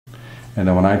And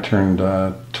then when I turned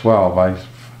 12, I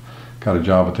got a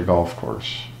job at the golf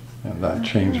course. And that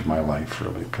changed my life,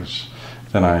 really, because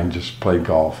then I just played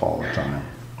golf all the time.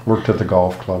 Worked at the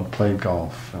golf club, played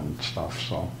golf and stuff,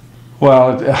 so.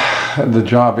 Well, the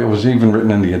job, it was even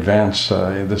written in the advance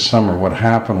this summer. What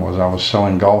happened was I was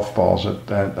selling golf balls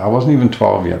I wasn't even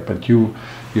 12 yet, but you'd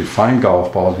find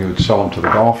golf balls, you would sell them to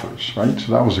the golfers, right?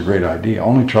 So that was a great idea.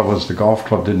 Only trouble is the golf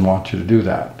club didn't want you to do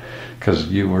that because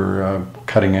you were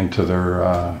cutting into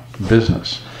their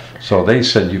business. So they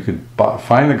said you could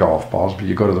find the golf balls, but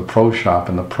you go to the pro shop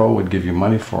and the pro would give you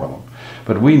money for them.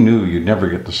 But we knew you'd never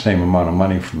get the same amount of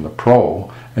money from the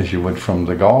pro as you would from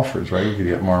the golfers, right? You could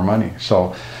get more money.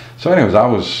 So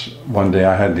anyways, one day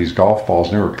I had these golf balls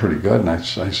and they were pretty good, and I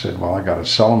said, well, I got to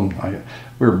sell them.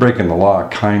 We were breaking the law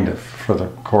kind of for the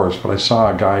course, but I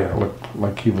saw a guy that looked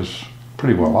like he was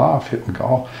pretty well off hitting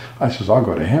golf. I says, I'll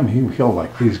go to him. He'll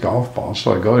like these golf balls.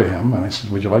 So I go to him and I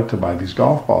said, would you like to buy these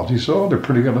golf balls? He said, oh, they're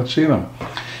pretty good. Let's see them.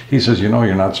 He says, you know,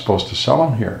 you're not supposed to sell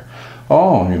them here.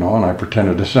 Oh, you know, and I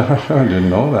pretended to say, I didn't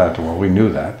know that. Well, we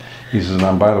knew that. He says,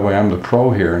 and by the way, I'm the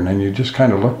pro here. And then you just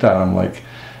kind of looked at him like,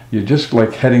 you're just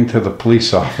like heading to the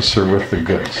police officer with the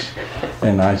goods.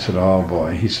 And I said, oh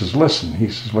boy. He says, listen, he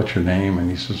says, what's your name? And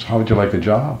he says, how would you like a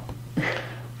job?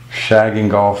 Shagging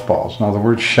golf balls. Now the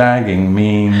word shagging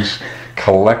means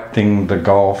collecting the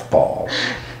golf balls.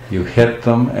 You hit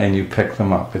them and you pick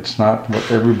them up. It's not what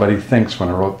everybody thinks when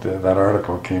I wrote that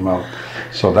article came out.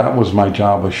 So that was my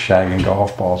job, was shagging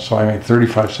golf balls. So I made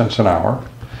 35 cents an hour,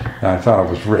 and I thought I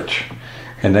was rich.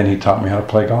 And then he taught me how to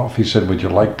play golf. He said, would you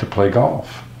like to play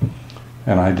golf?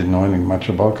 And I didn't know anything much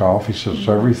about golf. He said,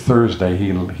 so every Thursday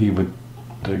he would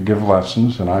give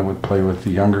lessons, and I would play with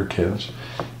the younger kids.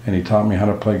 And he taught me how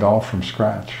to play golf from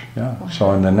scratch. Yeah. Wow.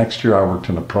 So in the next year I worked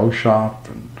in a pro shop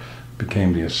and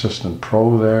became the assistant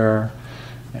pro there,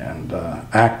 and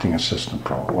acting assistant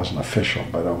pro. It wasn't official,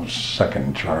 but I was second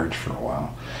in charge for a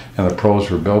while. And the pros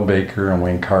were Bill Baker and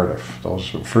Wayne Cardiff.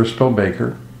 Those were first Bill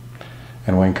Baker,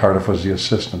 and Wayne Cardiff was the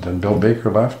assistant. And Bill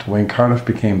Baker left, Wayne Cardiff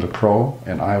became the pro,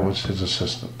 and I was his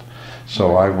assistant.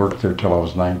 So I worked there till I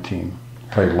was 19.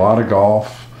 Played a lot of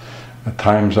golf. At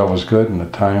times I was good, and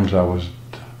at times I was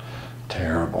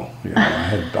terrible. You know,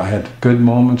 I had good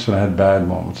moments and I had bad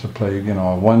moments. I played, you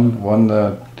know, I won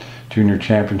the junior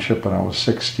championship when I was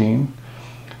 16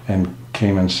 and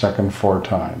came in second 4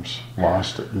 times.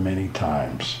 Lost it many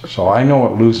times. So I know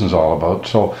what losing's all about.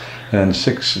 So then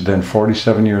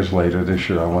 47 years later, this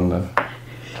year I won the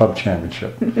club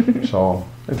championship. So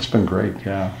it's been great,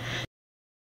 yeah.